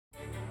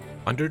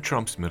Under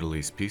Trump's Middle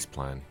East peace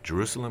plan,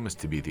 Jerusalem is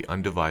to be the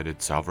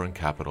undivided sovereign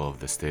capital of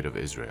the State of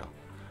Israel.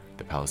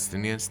 The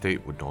Palestinian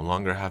state would no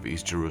longer have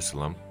East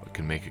Jerusalem, but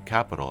can make a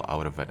capital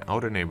out of an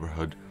outer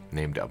neighborhood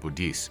named Abu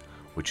Dis,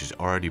 which is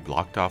already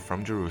blocked off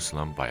from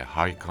Jerusalem by a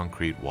high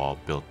concrete wall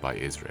built by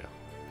Israel.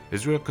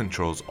 Israel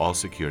controls all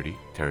security,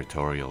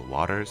 territorial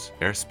waters,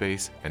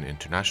 airspace, and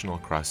international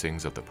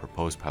crossings of the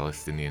proposed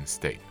Palestinian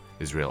state.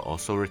 Israel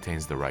also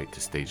retains the right to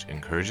stage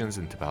incursions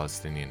into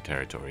Palestinian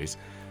territories,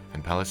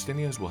 and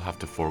Palestinians will have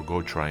to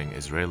forego trying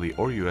Israeli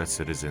or US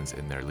citizens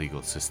in their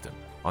legal system.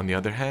 On the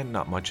other hand,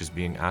 not much is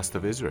being asked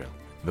of Israel.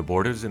 The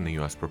borders in the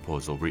US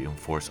proposal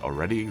reinforce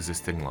already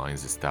existing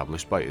lines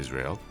established by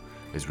Israel.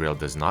 Israel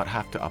does not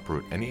have to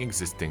uproot any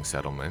existing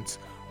settlements,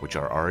 which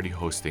are already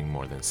hosting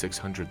more than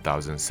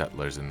 600,000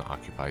 settlers in the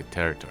occupied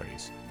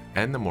territories.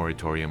 And the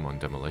moratorium on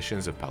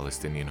demolitions of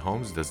Palestinian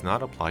homes does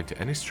not apply to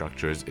any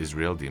structures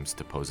Israel deems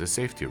to pose a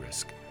safety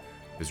risk.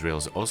 Israel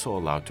is also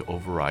allowed to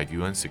override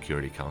UN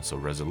Security Council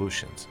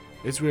resolutions.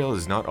 Israel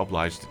is not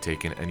obliged to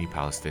take in any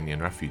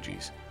Palestinian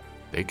refugees.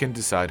 They can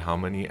decide how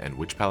many and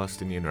which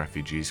Palestinian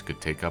refugees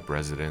could take up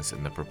residence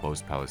in the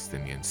proposed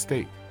Palestinian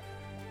state.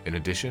 In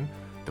addition,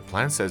 the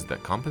plan says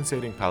that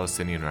compensating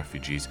Palestinian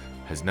refugees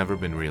has never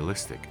been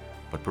realistic,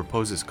 but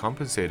proposes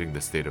compensating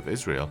the State of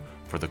Israel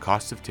for the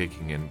cost of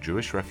taking in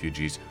Jewish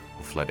refugees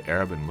who fled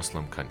Arab and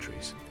Muslim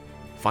countries.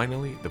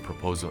 Finally, the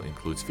proposal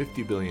includes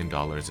 $50 billion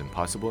in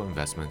possible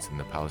investments in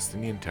the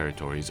Palestinian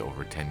territories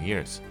over 10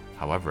 years.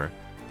 However,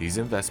 these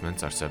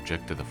investments are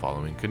subject to the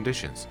following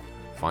conditions.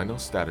 Final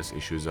status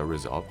issues are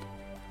resolved,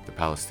 the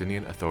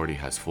Palestinian Authority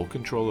has full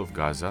control of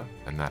Gaza,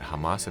 and that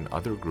Hamas and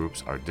other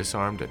groups are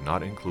disarmed and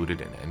not included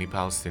in any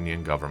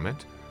Palestinian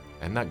government,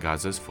 and that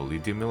Gaza is fully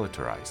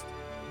demilitarized.